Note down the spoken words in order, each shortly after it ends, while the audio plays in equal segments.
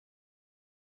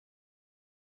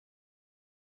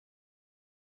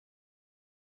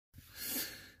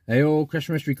Hey, all, Crash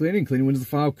Mystery Cleaning windows of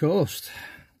the Fylde Coast.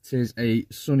 It is a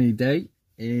sunny day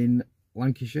in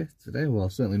Lancashire today.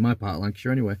 Well, certainly my part of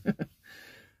Lancashire anyway.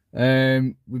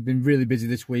 We've been really busy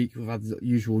this week. We've had the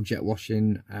usual jet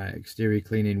washing, exterior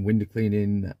cleaning, window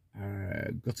cleaning,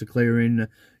 gutter clearing,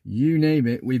 you name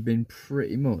it. We've been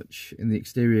pretty much in the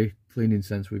exterior cleaning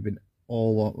sense. We've been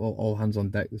all hands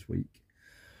on deck this week.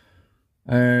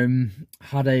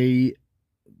 Had a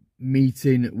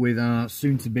meeting with our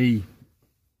soon-to-be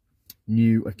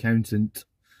new accountant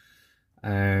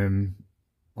on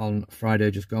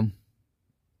Friday just gone,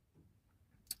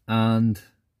 and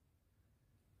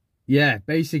yeah,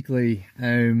 basically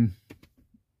we're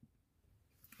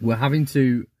having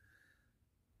to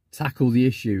tackle the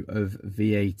issue of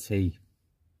VAT.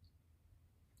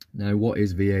 Now, what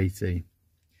is VAT?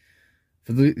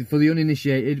 For the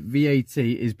uninitiated, VAT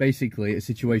is basically a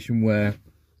situation where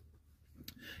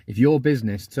if your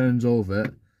business turns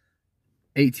over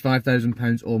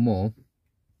 £85,000 or more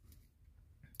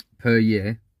per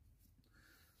year,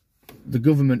 the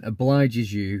government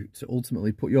obliges you to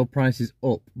ultimately put your prices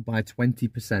up by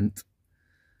 20%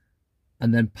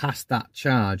 and then pass that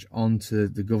charge on to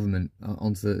the government,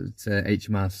 to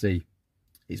HMRC.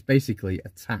 It's basically a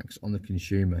tax on the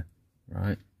consumer,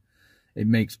 right? It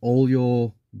makes all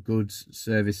your goods,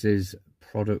 services,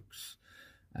 products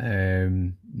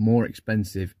more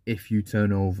expensive if you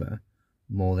turn over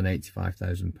more than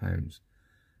 £85,000.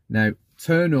 Now,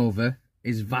 turnover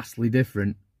is vastly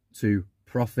different to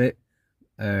profit.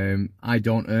 I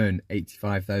don't earn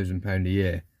 £85,000 a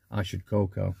year. I should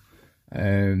cocoa.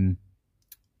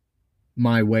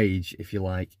 My wage, if you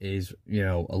like, is, you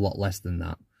know, a lot less than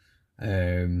that.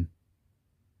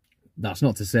 That's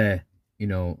not to say, you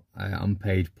know, I'm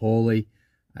paid poorly.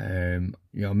 You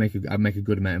know, I make a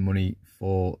good amount of money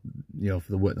for, you know,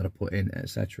 for the work that I put in,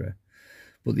 etc.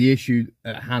 But the issue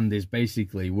at hand is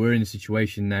basically we're in a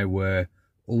situation now where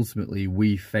ultimately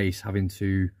we face having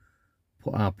to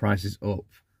put our prices up,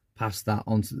 pass that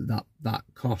onto that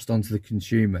cost onto the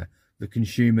consumer. The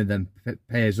consumer then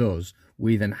pays us.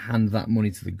 We then hand that money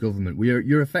to the government.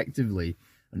 You're effectively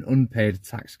an unpaid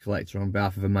tax collector on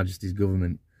behalf of Her Majesty's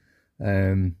government.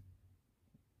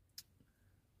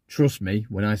 Trust me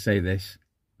when I say this,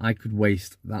 I could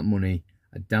waste that money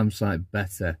a damn sight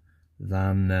better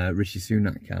than Rishi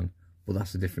Sunak can, but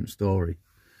that's a different story.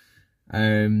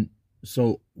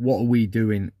 So what are we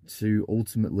doing to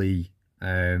ultimately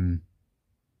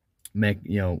make,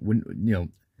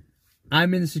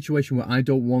 I'm in a situation where I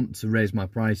don't want to raise my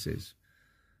prices,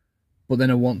 but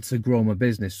then I want to grow my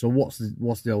business. So what's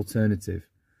the alternative?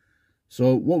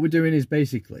 So what we're doing is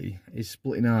basically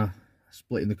splitting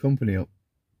the company up.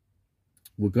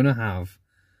 We're gonna have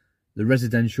the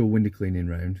residential window cleaning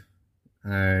round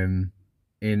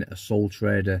in a sole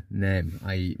trader name,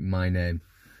 i.e. my name.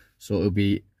 So it'll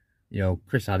be, you know,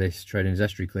 Chris Addis, trading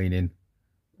estuary cleaning,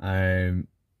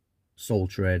 sole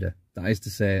trader. That is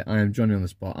to say, I am Johnny on the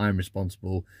spot. I'm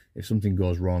responsible. If something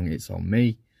goes wrong, it's on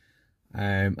me.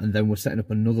 And then we're setting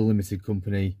up another limited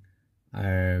company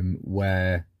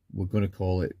where we're going to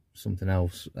call it something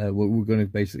else. We're going to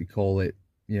basically call it,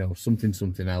 you know,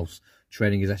 something else.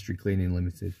 Trading Estuary Cleaning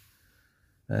Limited.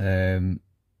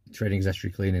 Trading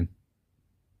Estuary Cleaning.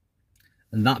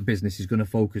 And that business is going to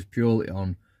focus purely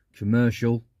on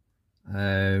commercial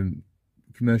window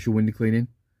cleaning,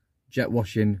 jet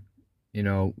washing, you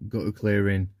know, gutter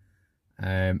clearing,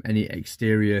 any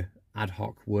exterior ad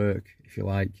hoc work, if you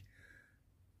like,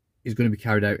 is going to be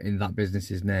carried out in that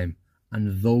business's name.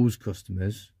 And those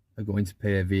customers are going to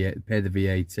pay the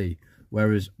VAT.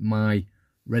 Whereas my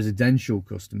residential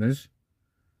customers,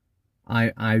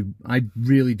 I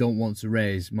really don't want to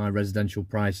raise my residential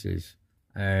prices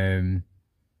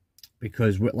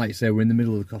because, like I say, we're in the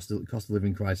middle of the cost of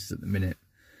living crisis at the minute.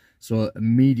 So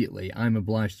immediately I'm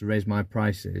obliged to raise my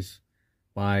prices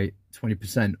by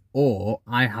 20%, or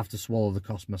I have to swallow the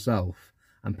cost myself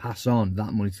and pass on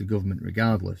that money to the government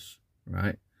regardless,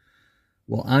 right?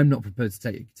 Well, I'm not prepared to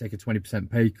take a 20%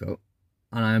 pay cut,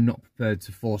 and I am not prepared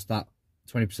to force that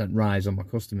 20% rise on my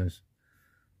customers.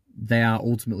 They are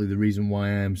ultimately the reason why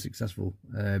I am successful,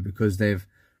 because they've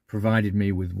provided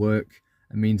me with work,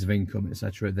 a means of income,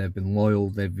 etc. They've been loyal,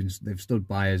 they've stood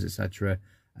by us, etc.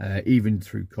 Even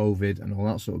through COVID and all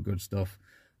that sort of good stuff.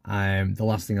 The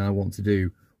last thing I want to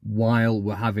do while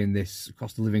we're having this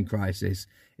cost of living crisis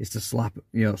is to slap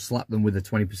them with a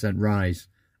 20% rise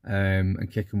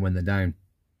and kick them when they're down.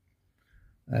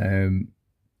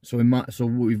 So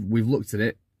we've looked at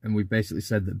it, and we've basically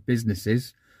said that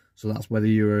businesses, so that's whether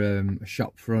you're a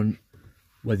shop front,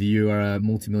 whether you are a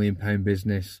multi-million-pound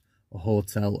business, a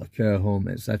hotel, a care home,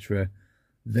 etc.,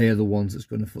 they are the ones that's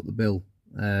going to foot the bill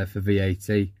for VAT,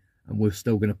 and we're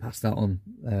still going to pass that on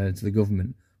to the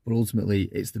government. But ultimately,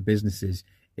 it's the businesses,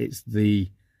 it's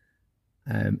the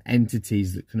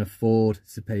entities that can afford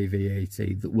to pay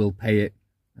VAT that will pay it,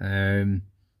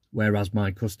 whereas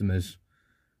my customers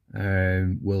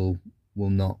will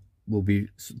not, will be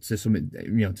to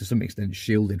some extent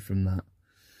shielded from that.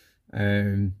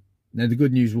 Now the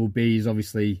good news will be is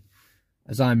obviously,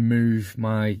 as I move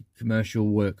my commercial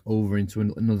work over into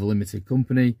another limited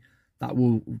company, that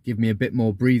will give me a bit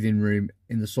more breathing room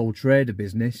in the sole trader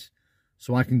business,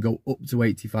 so I can go up to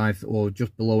 85 or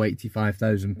just below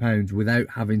 £85,000 without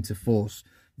having to force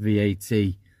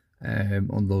VAT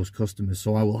on those customers.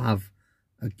 So I will have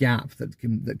a gap that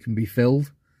can be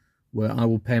filled, where I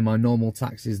will pay my normal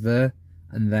taxes there,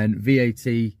 and then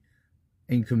VAT,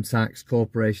 income tax,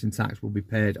 corporation tax will be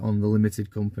paid on the limited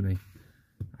company.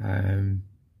 And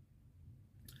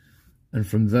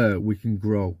from there we can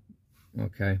grow.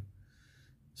 Okay,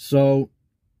 so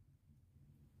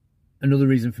another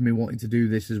reason for me wanting to do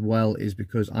this as well is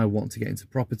because I want to get into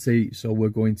property. So we're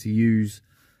going to use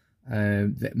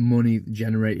the money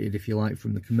generated, if you like,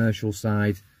 from the commercial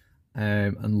side,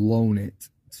 and loan it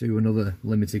to another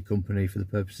limited company for the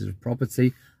purposes of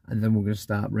property, and then we're going to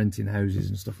start renting houses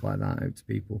and stuff like that out to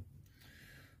people.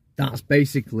 That's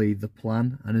basically the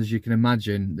plan. And as you can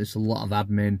imagine, there's a lot of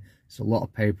admin, it's a lot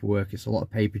of paperwork, it's a lot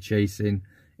of paper chasing,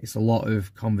 it's a lot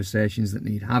of conversations that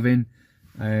need having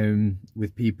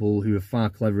with people who are far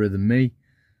cleverer than me.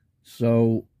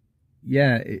 So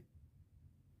yeah,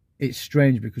 it's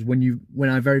strange, because when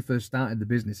I very first started the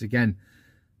business,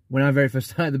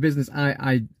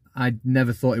 I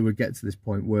never thought it would get to this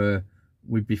point where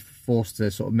we'd be forced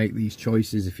to sort of make these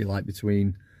choices, if you like,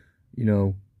 between, you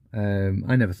know,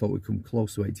 I never thought we'd come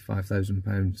close to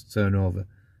 £85,000 turnover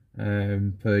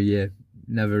per year.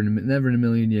 Never in a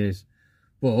million years.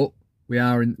 But we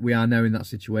are now in that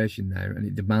situation now, and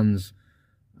it demands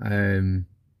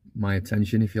my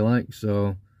attention, if you like.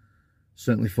 So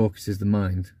certainly focuses the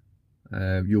mind.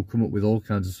 You'll come up with all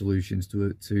kinds of solutions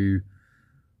to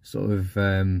sort of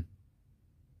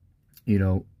you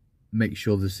know, make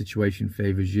sure the situation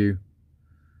favours you.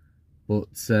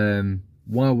 But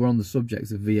while we're on the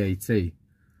subject of VAT,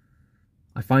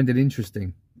 I find it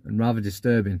interesting and rather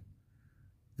disturbing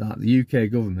that the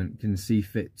UK government can see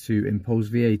fit to impose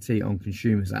VAT on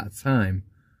consumers at a time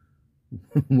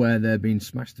where they're being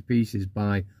smashed to pieces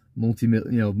by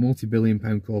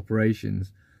multi-billion-pound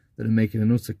corporations that are making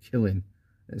an utter killing,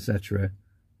 etc.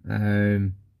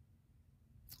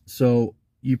 So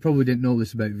you probably didn't know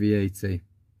this about VAT,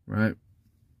 right?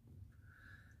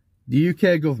 The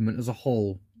UK government as a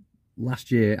whole, last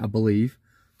year, I believe,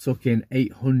 took in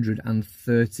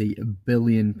 £830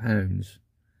 billion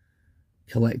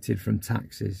collected from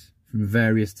taxes, from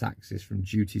various taxes, from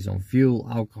duties on fuel,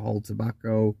 alcohol,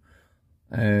 tobacco,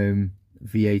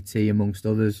 VAT, amongst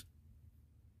others.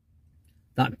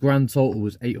 That grand total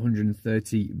was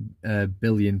 £830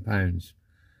 billion.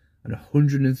 And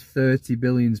 £130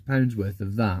 billion worth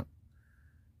of that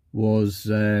was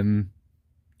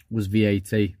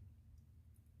VAT.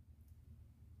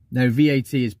 Now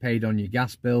VAT is paid on your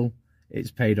gas bill,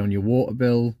 it's paid on your water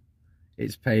bill,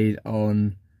 it's paid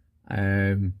on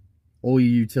all your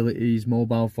utilities,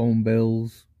 mobile phone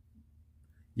bills,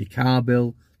 your car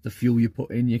bill, the fuel you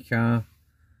put in your car.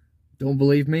 Don't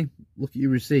believe me? Look at your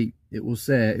receipt. It will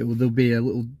say, there'll be a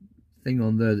little thing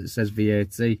on there that says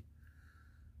VAT.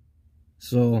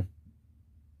 So,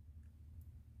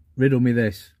 riddle me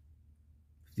this.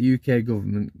 If the UK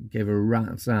government gave a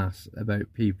rat's ass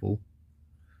about people,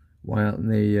 why aren't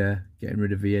they getting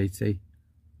rid of VAT?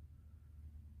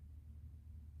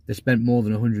 They spent more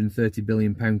than £130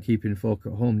 billion keeping folk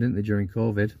at home, didn't they, during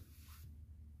COVID?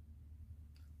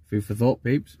 Food for thought,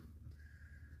 peeps.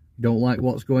 Don't like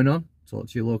what's going on? Talk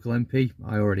to your local MP.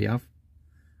 I already have.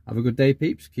 Have a good day,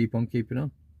 peeps. Keep on keeping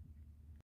on.